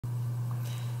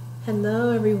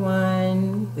Hello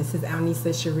everyone, this is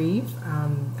Alnisa Sharif.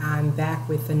 I'm back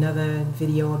with another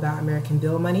video about American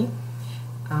bill money.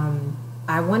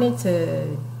 I wanted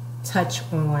to touch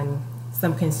on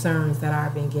some concerns that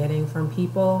I've been getting from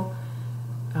people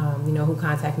who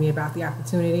contact me about the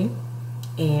opportunity.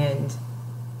 And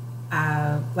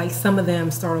like some of them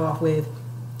start off with,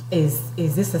 is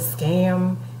this a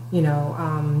scam?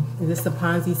 Is this a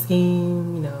Ponzi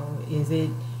scheme? Is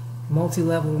it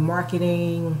multi-level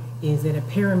marketing? Is it a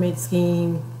pyramid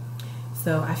scheme?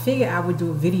 So I figured I would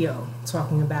do a video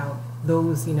talking about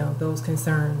those, those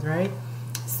concerns, right?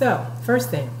 So first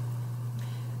thing,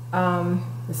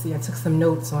 let's see, I took some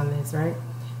notes on this, right?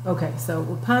 Okay, so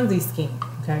a Ponzi scheme,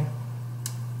 okay?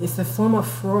 It's a form of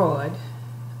fraud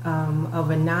of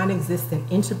a non-existent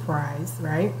enterprise,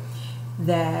 right?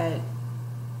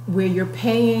 Where you're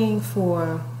paying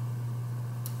for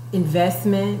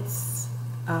investments,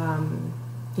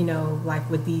 like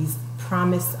with these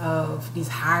promise of these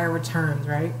higher returns,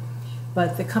 right?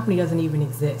 But the company doesn't even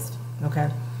exist,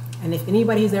 okay? And if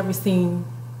anybody has ever seen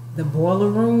the Boiler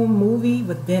Room movie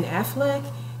with Ben Affleck,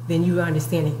 then you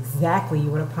understand exactly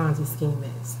what a Ponzi scheme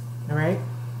is, all right?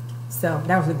 So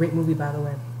that was a great movie, by the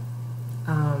way.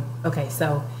 Okay,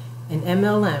 so an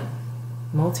MLM,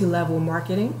 multi-level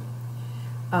marketing,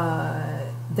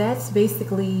 that's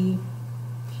basically,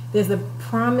 there's a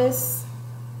promise.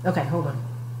 Okay, hold on.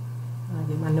 I'll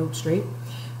get my notes straight.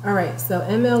 All right, so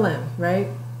MLM, right?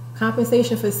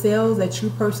 Compensation for sales that you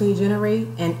personally generate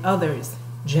and others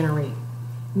generate.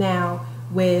 Now,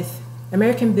 with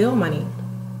American Bill Money,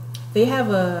 they have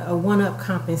a one-up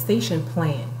compensation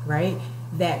plan, right?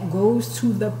 That goes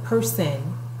to the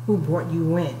person who brought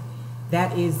you in.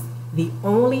 That is the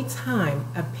only time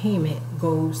a payment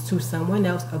goes to someone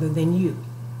else other than you.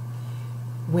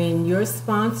 When your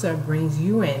sponsor brings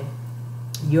you in,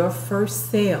 your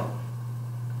first sale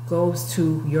goes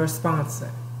to your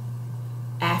sponsor.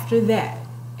 After that,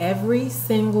 every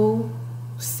single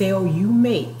sale you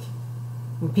make,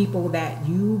 with people that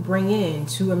you bring in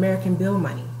to American Bill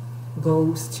Money,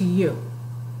 goes to you.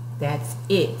 That's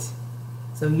it.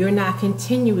 So you're not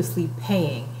continuously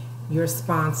paying your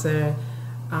sponsor,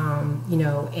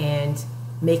 and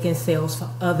making sales for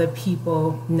other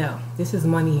people. No, this is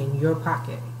money in your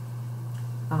pocket.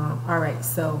 All right,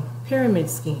 so pyramid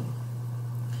scheme.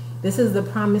 This is the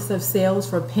promise of sales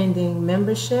for pending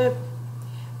membership,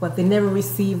 but they never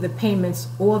receive the payments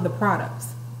or the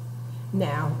products.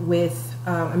 Now, with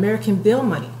American Bill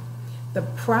Money, the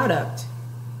product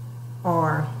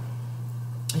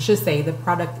the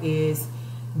product is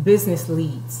business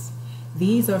leads.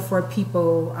 These are for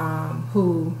people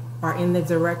who are in the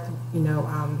direct,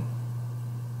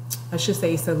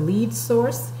 it's a lead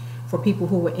source for people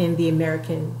who are in the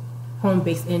American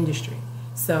home-based industry.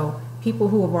 So people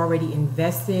who have already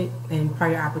invested in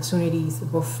prior opportunities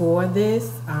before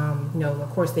this, of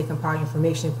course they compile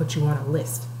information and put you on a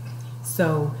list.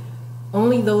 So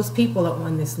only those people are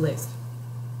on this list.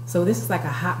 So this is like a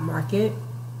hot market.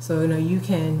 So you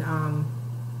can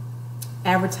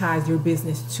advertise your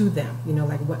business to them.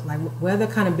 Whatever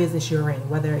kind of business you're in,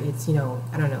 whether it's Avon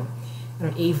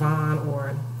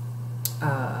or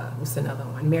what's another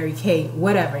one? Mary Kay,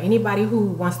 whatever. Anybody who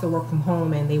wants to work from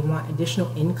home and they want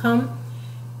additional income,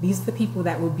 these are the people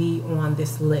that will be on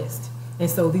this list. And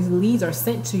so these leads are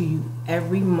sent to you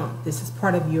every month. This is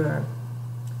part of your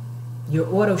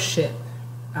auto ship,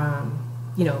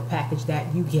 package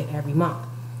that you get every month.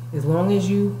 As long as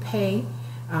you pay,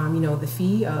 the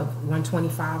fee of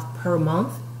 $125 per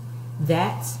month,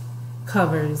 that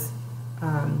covers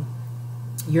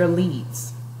your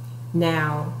leads.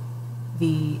 Now,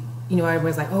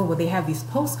 everybody's like, oh, well, they have these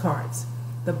postcards.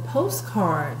 The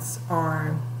postcards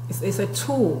it's a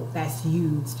tool that's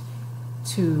used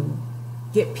to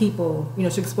get people,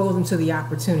 to expose them to the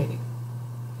opportunity.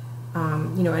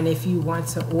 And if you want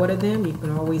to order them, you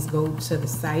can always go to the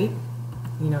site.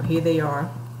 Here they are.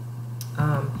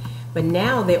 But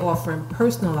now they're offering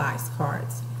personalized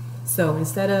cards. So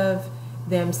instead of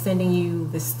them sending you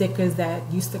the stickers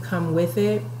that used to come with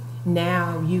it,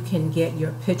 now you can get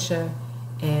your picture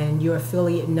and your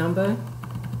affiliate number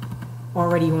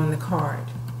already on the card,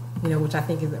 which I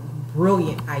think is a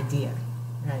brilliant idea,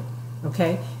 right?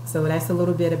 Okay, so that's a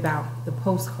little bit about the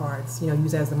postcards,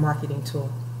 used as a marketing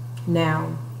tool.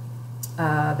 Now,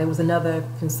 there was another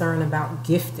concern about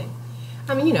gifting.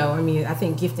 I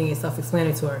think gifting is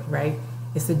self-explanatory, right?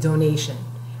 It's a donation.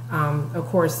 Of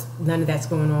course, none of that's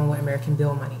going on with American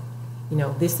Bill Money.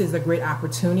 This is a great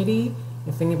opportunity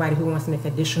if anybody who wants to make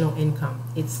additional income.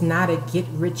 It's not a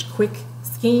get-rich-quick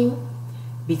scheme,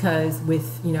 because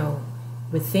with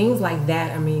things like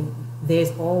that,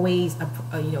 there's always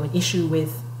an issue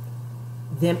with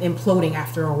them imploding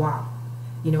after a while.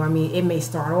 You know what I mean? It may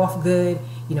start off good,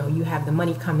 you have the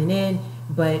money coming in,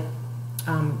 but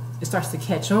it starts to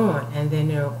catch on, and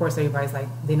then of course everybody's like,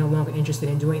 they're no longer interested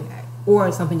in doing that,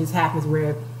 or something just happens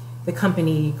where the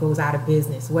company goes out of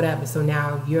business, whatever, so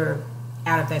now you're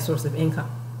out of that source of income.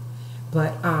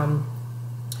 But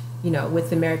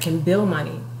with American Bill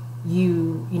Money,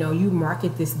 you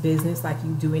market this business like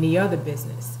you do any other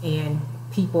business, and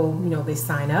people, they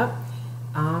sign up,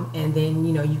 and then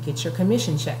you get your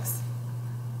commission checks.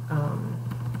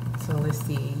 So let's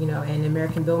see, and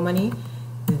American Bill Money,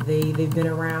 they've been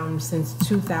around since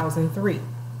 2003,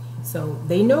 so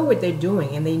they know what they're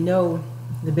doing, and they know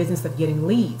the business of getting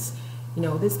leads.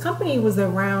 This company was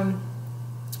around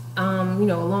a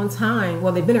long time.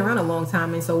 Well, they've been around a long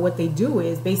time, and so what they do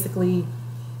is basically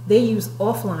they use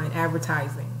offline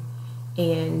advertising,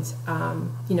 and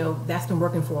that's been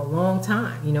working for a long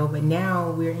time, but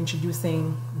now we're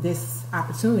introducing this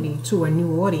opportunity to a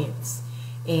new audience,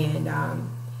 and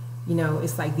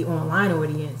it's like the online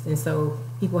audience. And so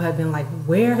people have been like,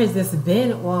 where has this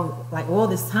been all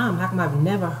this time? How come I've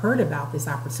never heard about this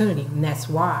opportunity? And that's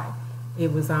why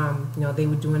it was they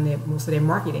were doing most of their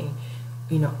marketing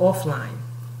offline.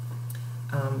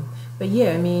 But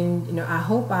yeah, I mean, I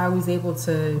hope I was able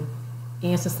to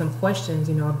answer some questions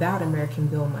about American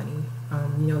Bill Money.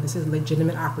 This is a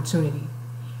legitimate opportunity.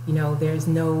 There's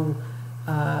no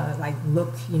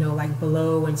look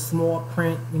below in small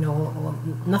print,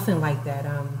 nothing like that.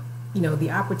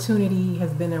 The opportunity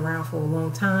has been around for a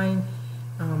long time,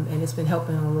 and it's been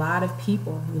helping a lot of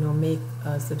people make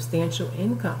a substantial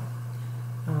income.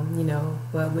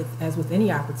 But as with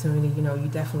any opportunity, you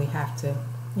definitely have to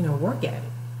work at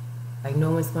it. Like,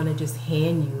 no one's going to just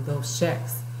hand you those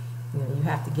checks. You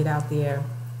have to get out there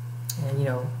and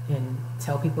and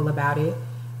tell people about it.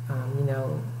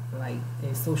 Like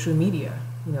there's social media,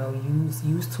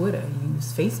 use Twitter,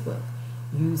 use Facebook,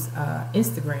 use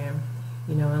Instagram,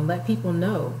 and let people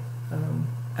know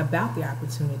about the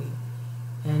opportunity.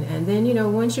 And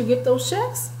then, once you get those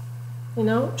checks,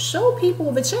 show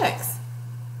people the checks.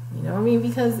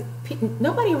 Because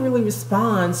nobody really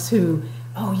responds to,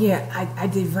 oh yeah, I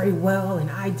did very well,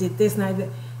 and I did this and I did.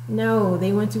 No,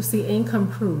 they want to see income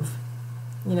proof.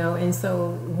 And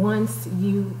so once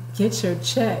you get your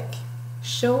check,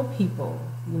 show people,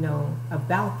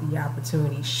 about the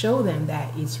opportunity. Show them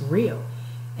that it's real.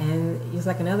 And it's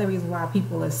like another reason why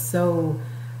people are so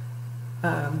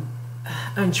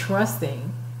untrusting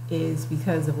is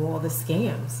because of all the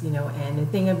scams, and the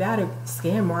thing about it,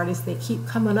 scam artists, they keep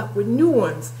coming up with new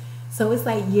ones. So it's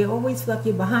like you always feel like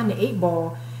you're behind the 8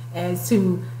 ball as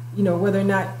to, whether or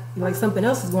not like something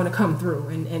else is going to come through.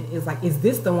 And it's like, is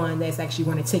this the one that's actually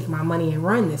going to take my money and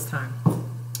run this time?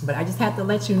 But I just have to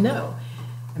let you know,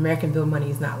 American Bill Money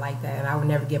is not like that, and I would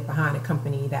never get behind a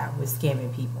company that was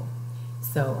scamming people.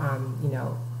 So,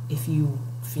 if you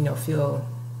feel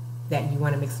that you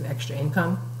want to make some extra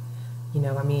income,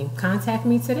 contact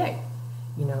me today.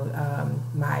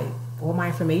 All my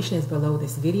information is below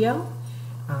this video,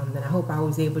 and I hope I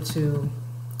was able to,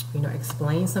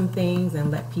 explain some things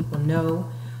and let people know,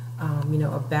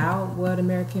 about what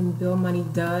American Bill Money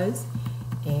does.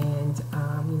 And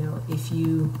if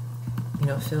you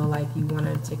feel like you want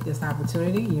to take this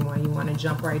opportunity, you want to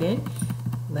jump right in,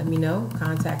 let me know.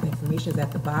 Contact information is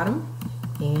at the bottom,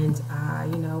 and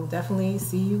definitely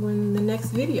see you in the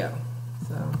next video.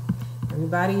 So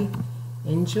everybody,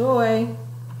 enjoy.